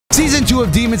Season 2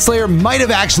 of Demon Slayer might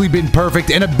have actually been perfect,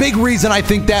 and a big reason I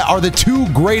think that are the two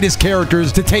greatest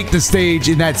characters to take the stage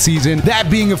in that season,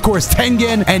 that being, of course,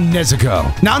 Tengen and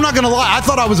Nezuko. Now, I'm not gonna lie, I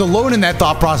thought I was alone in that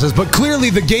thought process, but clearly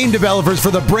the game developers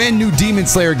for the brand new Demon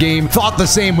Slayer game thought the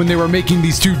same when they were making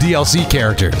these two DLC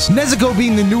characters. Nezuko,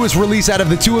 being the newest release out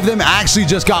of the two of them, actually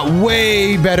just got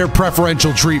way better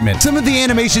preferential treatment. Some of the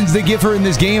animations they give her in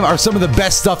this game are some of the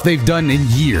best stuff they've done in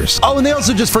years. Oh, and they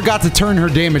also just forgot to turn her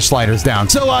damage sliders down.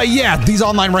 So, yeah, these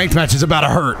online ranked matches about to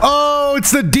hurt. Oh, it's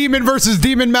the demon versus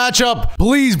demon matchup.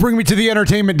 Please bring me to the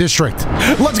entertainment district.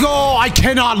 Let's go. I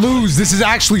cannot lose. This is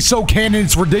actually so canon,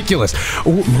 it's ridiculous.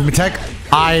 Ooh, movement tech.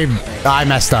 I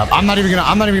messed up. I'm not even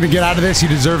gonna get out of this. He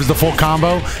deserves the full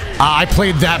combo. I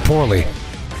played that poorly.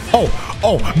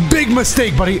 Oh, big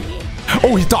mistake, buddy.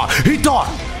 Oh, he thought.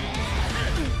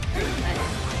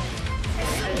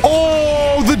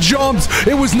 Oh, the jumps.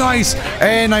 It was nice.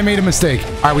 And I made a mistake.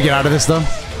 All right, we get out of this, though.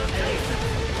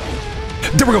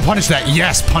 There we go. Punish that.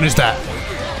 Yes, punish that.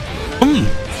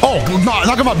 Oh,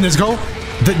 knock him up, Nezuko.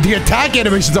 The attack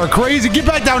animations are crazy. Get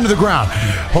back down to the ground.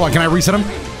 Hold on. Can I reset him?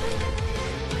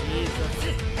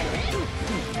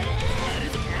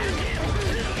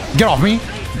 Get off me.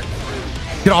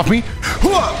 Get off me.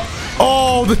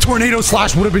 Oh, the tornado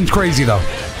slash would have been crazy, though.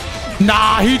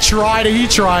 Nah, he tried it. He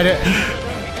tried it.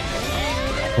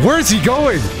 Where's he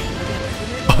going?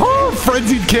 Oh,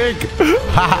 frenzied kick.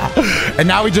 And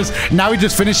now we just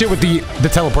finish it with the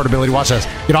teleport ability. Watch this.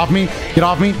 Get off me. Get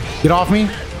off me. Get off me.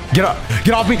 Get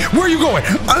off me. Where are you going?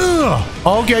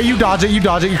 Okay, you dodge it. You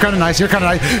dodge it. You're kind of nice. You're kind of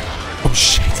nice. Oh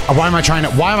shit. Why am I trying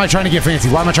to get fancy?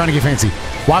 Why am I trying to get fancy?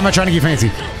 Why am I trying to get fancy?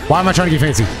 Why am I trying to get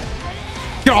fancy?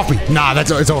 Get off me. Nah, it's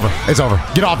over. It's over.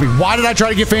 Get off me. Why did I try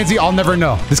to get fancy? I'll never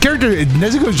know. This character,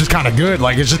 Nezuko, is just kind of good.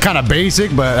 Like, it's just kind of basic,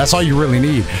 but that's all you really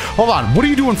need. Hold on. What are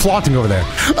you doing flaunting over there?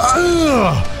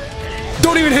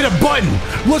 Don't even hit a button.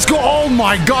 Let's go. Oh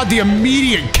my God, the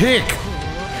immediate kick.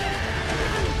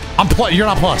 You're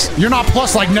not plus. You're not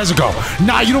plus like Nezuko.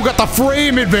 Nah, you don't got the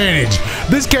frame advantage.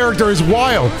 This character is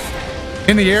wild.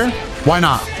 In the air? Why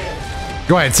not?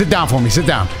 Go ahead, sit down for me, sit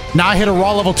down. Now I hit a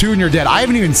raw level 2 and you're dead. I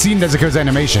haven't even seen Nezuko's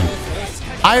animation.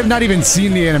 I have not even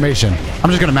seen the animation. I'm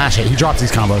just gonna mash it. He drops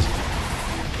these combos.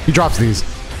 He drops these.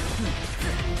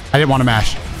 I didn't want to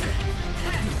mash.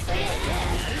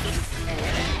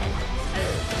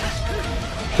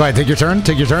 Go ahead, take your turn,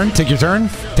 take your turn, take your turn,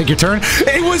 take your turn.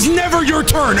 It was never your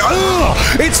turn.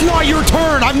 Ugh, it's not your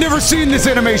turn. I've never seen this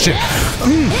animation.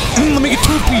 Let me get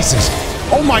 2 pieces.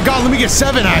 Oh my God, let me get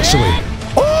 7 actually.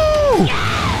 Oh,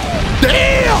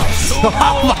 damn.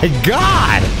 Oh my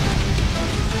God.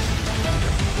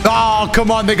 Oh,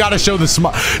 come on. They got to show the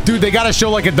smile. Dude, they got to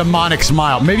show like a demonic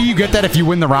smile. Maybe you get that if you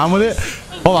win the round with it.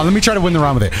 Hold on, let me try to win the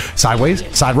round with it. Sideways,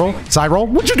 side roll, side roll.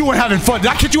 What you doing having fun? Did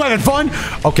I catch you having fun?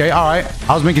 Okay, all right.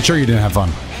 I was making sure you didn't have fun.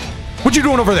 What you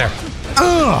doing over there?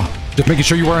 Just making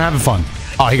sure you weren't having fun.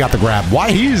 Oh, he got the grab.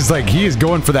 Why? He is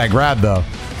going for that grab though.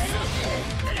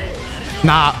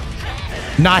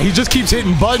 Nah, he just keeps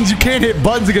hitting buttons. You can't hit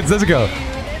buttons against Nezuko.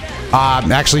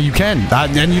 Actually, you can.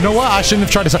 And you know what? I shouldn't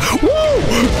have tried to. Woo!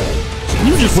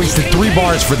 You just wasted 3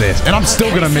 bars for this, and I'm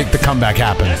still gonna make the comeback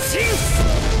happen.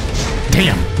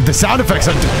 Damn, the sound effects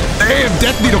are. Damn,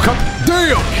 Death Needle come.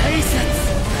 Damn!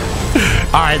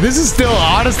 Alright, this is still,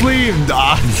 honestly.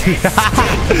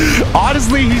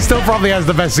 Honestly, he still probably has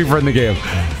the best super in the game.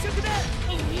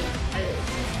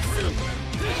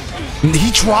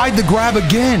 He tried the grab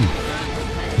again.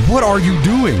 What are you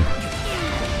doing?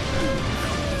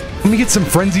 Let me get some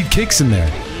frenzied kicks in there.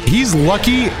 He's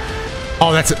lucky.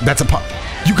 Oh, that's a.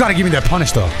 You gotta give me that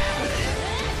punish though.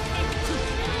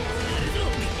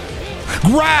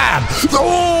 Grab!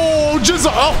 Oh,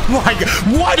 oh my God.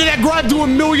 Why did that grab do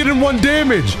 1,000,001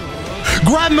 damage?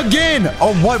 Grab him again.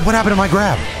 Oh, what happened to my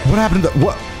grab? What happened to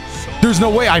what? There's no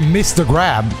way I missed the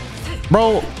grab.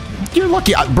 Bro, you're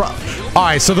lucky. Bro. All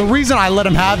right, so the reason I let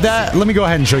him have that, let me go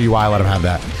ahead and show you why I let him have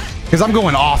that. Because I'm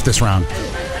going off this round.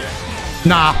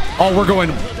 Nah. Oh, we're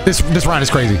going. This round is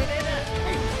crazy.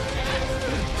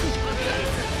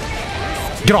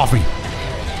 Get off me.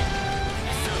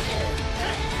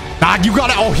 Ah, you got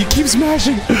it. Oh, he keeps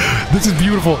smashing. This is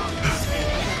beautiful.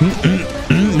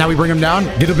 Now we bring him down.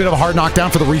 Get a bit of a hard knockdown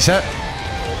for the reset.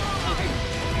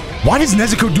 Why does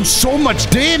Nezuko do so much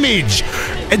damage?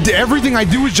 And everything I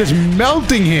do is just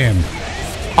melting him.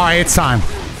 All right, it's time.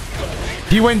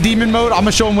 He went demon mode. I'm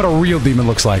going to show him what a real demon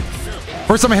looks like.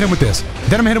 First, I'm going to hit him with this.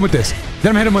 Then I'm going to hit him with this. Then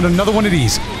I'm going to hit him with another one of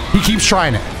these. He keeps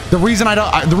trying it. The reason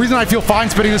I feel fine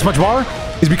spitting this much bar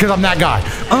is because I'm that guy.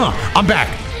 I'm back.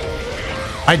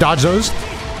 I dodge those.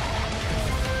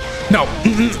 No.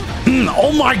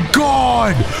 Oh my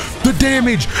God. The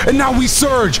damage. And now we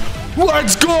surge.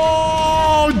 Let's go.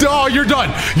 Oh, you're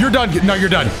done. You're done. No, you're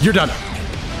done. You're done.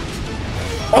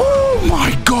 Oh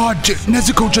my God.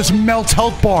 Nezuko just melts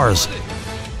health bars.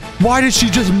 Why did she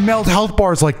just melt health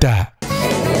bars like that?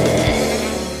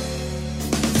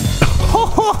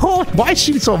 Why is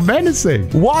she so menacing?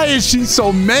 Why is she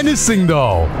so menacing though?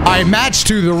 All right, match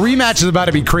 2. The rematch is about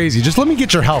to be crazy. Just let me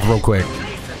get your health real quick.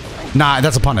 Nah,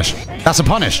 that's a punish. That's a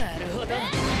punish.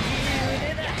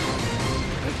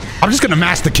 I'm just gonna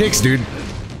mash the kicks, dude.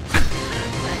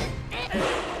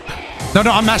 No,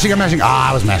 I'm mashing.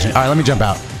 Ah, I was mashing. All right, let me jump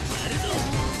out.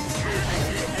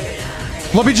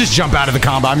 Let me just jump out of the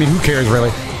combo. I mean, who cares,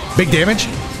 really? Big damage?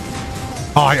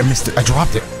 Oh, I missed it. I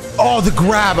dropped it. Oh, the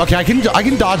grab. Okay, I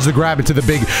can dodge the grab into the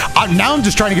big. Now I'm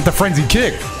just trying to get the frenzied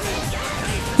kick.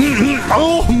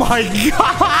 Oh my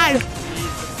God!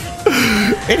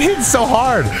 It hits so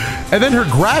hard, and then her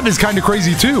grab is kind of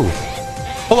crazy too.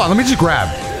 Hold on, let me just grab.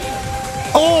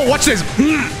 Oh, watch this.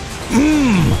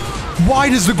 Why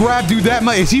does the grab do that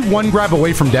much? Is he one grab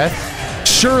away from death?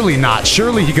 Surely not.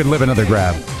 Surely he could live another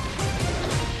grab.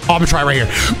 Oh, I'm gonna try right here.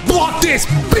 Block this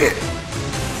bit.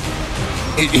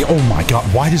 Oh my God,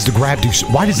 why does the grab do,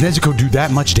 why does Nezuko do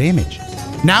that much damage?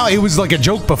 Now, it was like a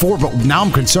joke before, but now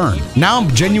I'm concerned. Now I'm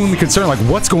genuinely concerned, like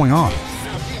what's going on?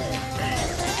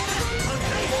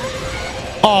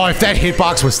 Oh, if that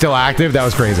hitbox was still active, that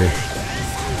was crazy.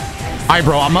 All right,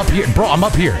 bro, I'm up here. Bro, I'm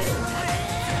up here.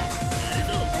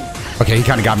 Okay, he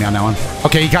kind of got me on that one.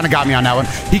 Okay, he kind of got me on that one.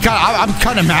 I'm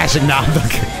kind of mashing now.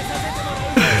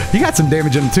 He got some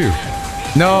damage in him too.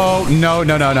 No.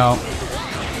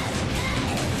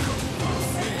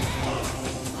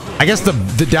 I guess the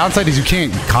downside is you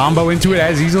can't combo into it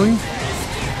as easily.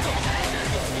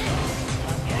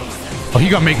 Oh, he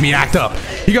gonna make me act up.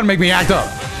 He gonna make me act up.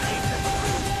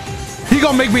 He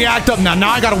gonna make me act up now.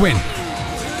 Now I gotta win.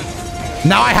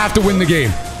 Now I have to win the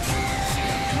game.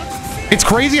 It's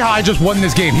crazy how I just won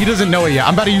this game. He doesn't know it yet.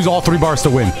 I'm about to use all 3 bars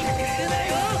to win.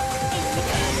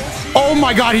 Oh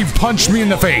my God, he punched me in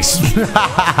the face.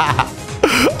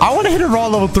 I want to hit a raw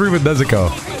level 3 with Nezuko.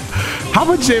 How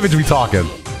much damage are we talking?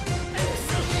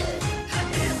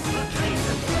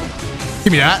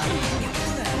 Give me that.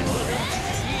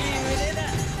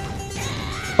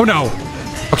 Oh no.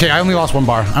 Okay, I only lost 1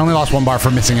 bar. I only lost 1 bar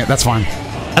for missing it. That's fine.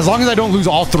 As long as I don't lose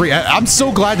all 3. I'm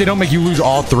so glad they don't make you lose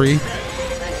all 3.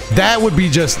 That would be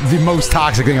just the most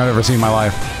toxic thing I've ever seen in my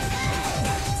life.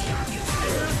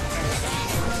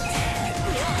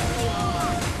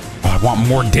 Oh, I want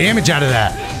more damage out of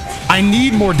that. I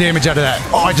need more damage out of that.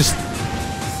 Oh,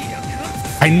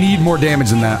 I need more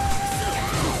damage than that.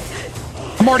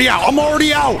 I'm already out. I'm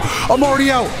already out. I'm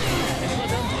already out.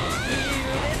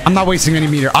 I'm not wasting any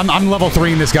meter. I'm level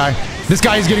 3 in this guy. This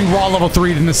guy is getting raw level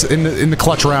 3 in this in the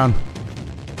clutch round.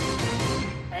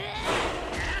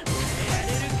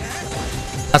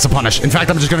 That's a punish. In fact,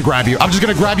 I'm just gonna grab you. I'm just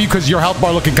gonna grab you because your health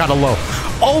bar looking kind of low.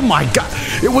 Oh my God.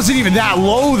 It wasn't even that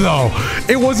low though.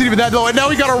 It wasn't even that low. And now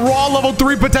we got a raw level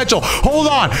 3 potential. Hold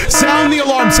on. Sound the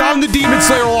alarm. Sound the Demon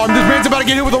Slayer alarm. This man's about to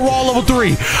get hit with a raw level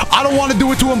 3. I don't want to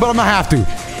do it to him, but I'm gonna have to.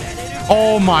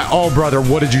 Oh my. Oh brother,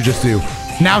 what did you just do?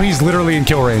 Now he's literally in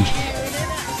kill range.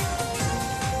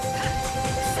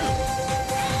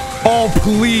 Oh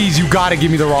please, you gotta give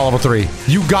me the raw level 3.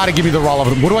 You gotta give me the raw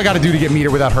level 3. What do I gotta do to get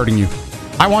meter without hurting you?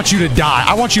 I want you to die.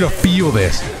 I want you to feel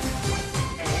this.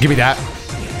 Give me that.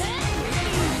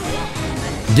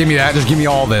 Give me that. Just give me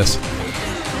all this.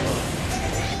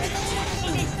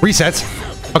 Resets.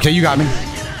 Okay, you got me.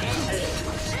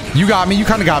 You got me. You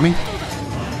kind of got me.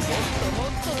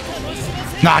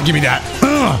 Nah, give me that.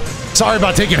 Ugh. Sorry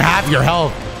about taking half your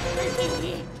health.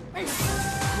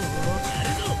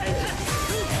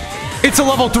 It's a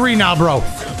level 3 now, bro.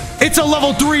 It's a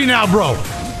level 3 now, bro.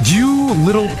 You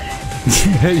little...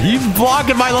 He's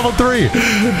blocking my level 3.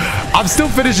 I'm still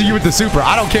finishing you with the super.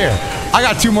 I don't care. I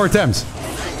got 2 more attempts.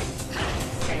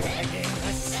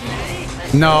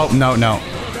 No.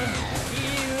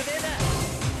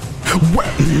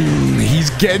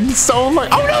 He's getting so like.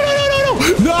 Oh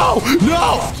no!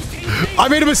 I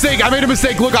made a mistake.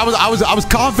 Look, I was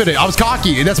confident. I was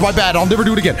cocky, and that's my bad. I'll never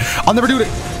do it again. I'll never do it.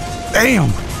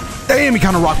 Damn, he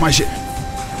kind of rocked my shit.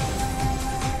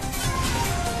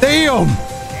 Damn.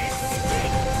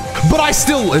 But I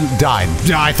still died.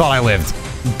 I thought I lived.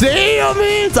 Damn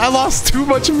it! I lost too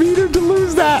much meter to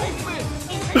lose that.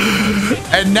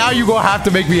 And now you gonna have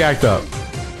to make me act up.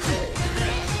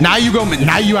 Now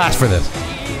you ask for this.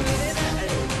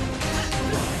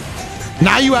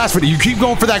 Now you ask for it. You keep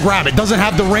going for that grab. It doesn't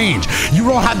have the range. You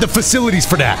don't have the facilities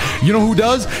for that. You know who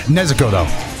does? Nezuko though.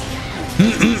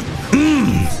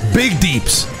 Big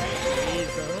deeps.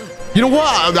 You know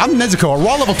what? I'm Nezuko. A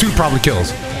raw level 2 probably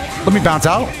kills. Let me bounce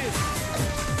out.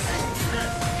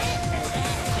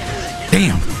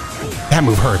 Damn. That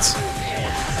move hurts.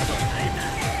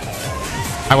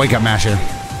 I wake up mash here.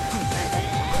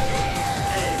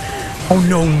 Oh,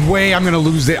 no way. I'm going to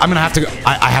lose it. I'm going to have to go.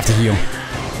 I have to heal.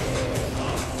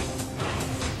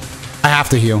 I have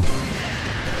to heal.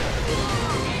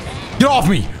 Get off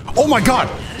me. Oh, my God.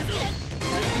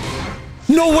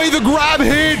 No way the grab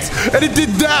hit. And it did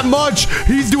that much.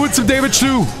 He's doing some damage,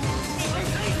 too.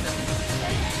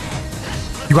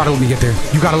 You got to let me get there.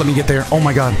 You got to let me get there. Oh,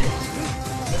 my God.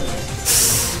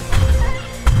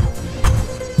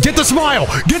 Get the smile!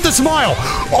 Get the smile!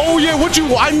 Oh yeah, what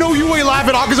you... I know you ain't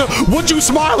laughing, Akaza. What you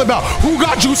smiling about? Who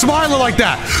got you smiling like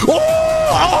that?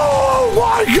 Oh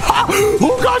my God!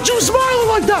 Who got you smiling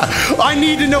like that? I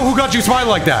need to know who got you smiling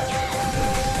like that.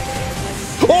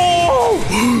 Oh!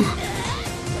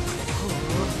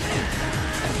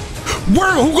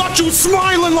 Who got you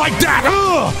smiling like that?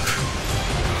 Ugh!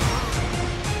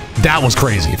 That was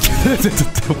crazy.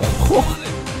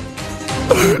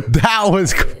 That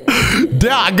was...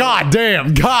 God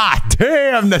damn,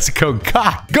 Nezuko,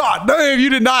 God damn, you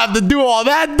did not have to do all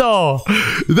that though.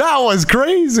 That was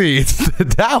crazy.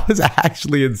 That was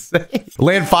actually insane.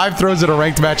 Land 5 throws in a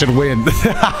ranked match and win.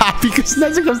 Because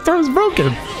Nezuko's throw is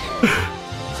broken.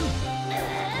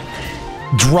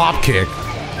 Drop kick.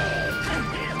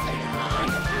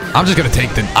 I'm just gonna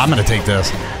take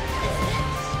this.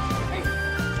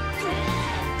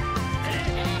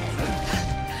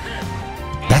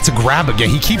 That's a grab again.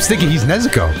 He keeps thinking he's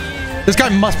Nezuko. This guy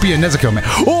must be a Nezuko man.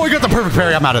 Oh, he got the perfect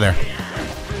parry. I'm out of there.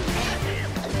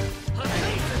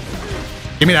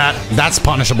 Give me that. That's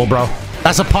punishable, bro.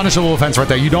 That's a punishable offense right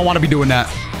there. You don't want to be doing that.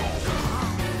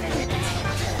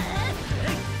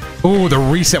 Ooh, the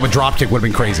reset with dropkick would have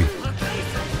been crazy.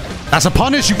 That's a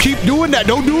punish. You keep doing that.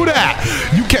 Don't do that.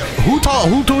 You can't. Who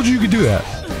told you could do that?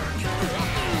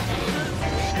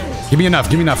 Give me enough.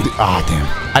 Give me enough. Ah, damn.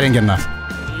 I didn't get enough.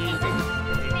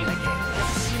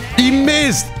 He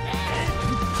missed.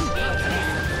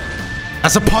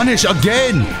 That's a punish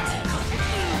again.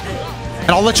 And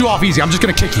I'll let you off easy. I'm just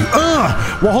going to kick you.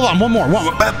 Well, hold on. One more.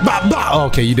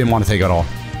 Okay, you didn't want to take it all.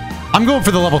 I'm going for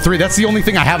the level 3. That's the only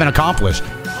thing I haven't accomplished.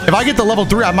 If I get the level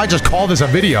 3, I might just call this a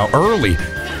video early.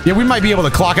 Yeah, we might be able to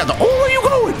clock out the... Oh, where are you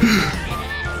going?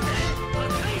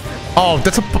 Oh,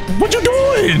 that's a... What you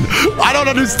doing? I don't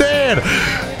understand.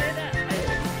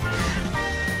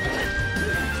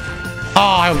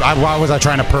 Oh, why was I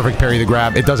trying to perfect parry the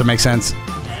grab? It doesn't make sense.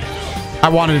 I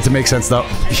wanted it to make sense, though.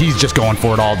 He's just going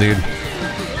for it all, dude.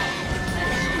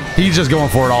 He's just going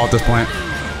for it all at this point.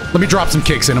 Let me drop some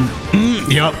kicks in him.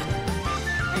 Yep.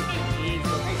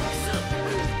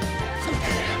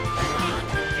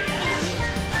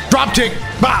 Drop kick.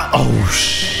 Oh,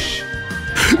 shh.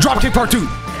 Drop kick part 2.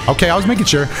 Okay, I was making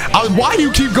sure. Why do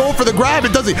you keep going for the grab?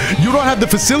 It doesn't. You don't have the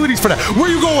facilities for that. Where are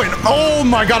you going? Oh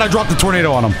my God, I dropped the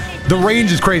tornado on him. The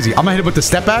range is crazy. I'm gonna hit it with the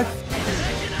step back.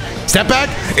 Step back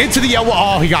into the yellow.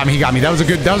 Oh, he got me. He got me. That was a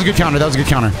good counter. That was a good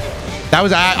counter. That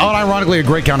was unironically a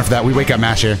great counter for that. We wake up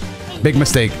mash here. Big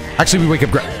mistake. Actually, we wake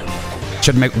up.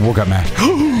 Should make woke up mash.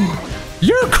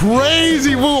 You're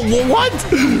crazy. What?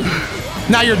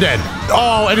 Now you're dead.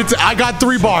 Oh, and I got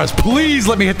 3 bars. Please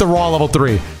let me hit the raw level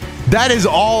 3. That is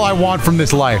all I want from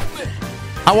this life.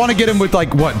 I want to get him with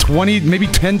like what, 20, maybe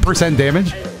 10%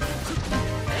 damage.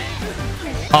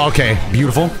 Oh, okay,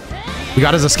 beautiful. We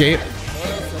got his escape.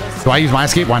 Do I use my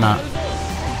escape? Why not?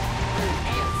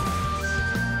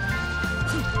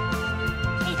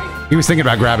 He was thinking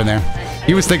about grabbing there.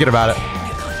 He was thinking about it.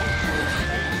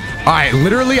 All right,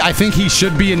 literally, I think he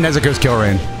should be in Nezuko's kill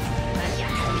range.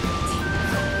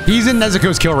 He's in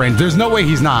Nezuko's kill range. There's no way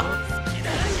he's not.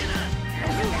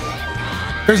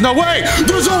 There's no way!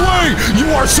 There's no way!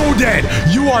 You are so dead!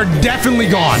 You are definitely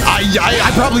gone.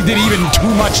 I probably did even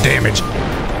too much damage.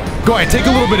 Go ahead, take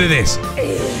a little bit of this.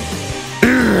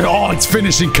 Oh, it's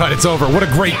finishing cut. It's over. What a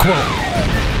great quote.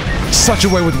 Such a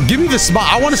way with... Give me the smile.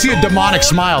 I want to see a demonic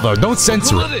smile, though. Don't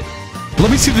censor it. Let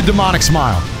me see the demonic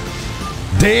smile.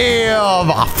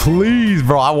 Damn. Oh, please,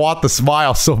 bro. I want the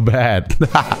smile so bad.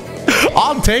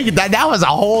 I'm taking that. That was a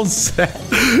whole set.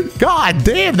 God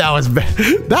damn, that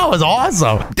was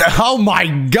awesome. Oh my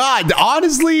God.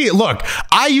 Honestly, look,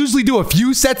 I usually do a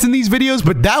few sets in these videos,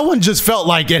 but that one just felt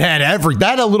like it had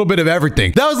a little bit of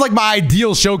everything. That was like my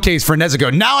ideal showcase for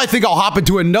Nezuko. Now I think I'll hop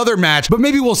into another match, but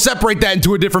maybe we'll separate that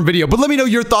into a different video. But let me know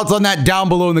your thoughts on that down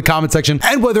below in the comment section,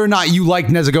 and whether or not you like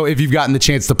Nezuko if you've gotten the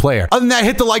chance to play her. Other than that,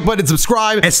 hit the like button,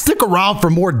 subscribe, and stick around for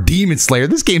more Demon Slayer.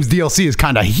 This game's DLC is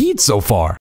kind of heat so far.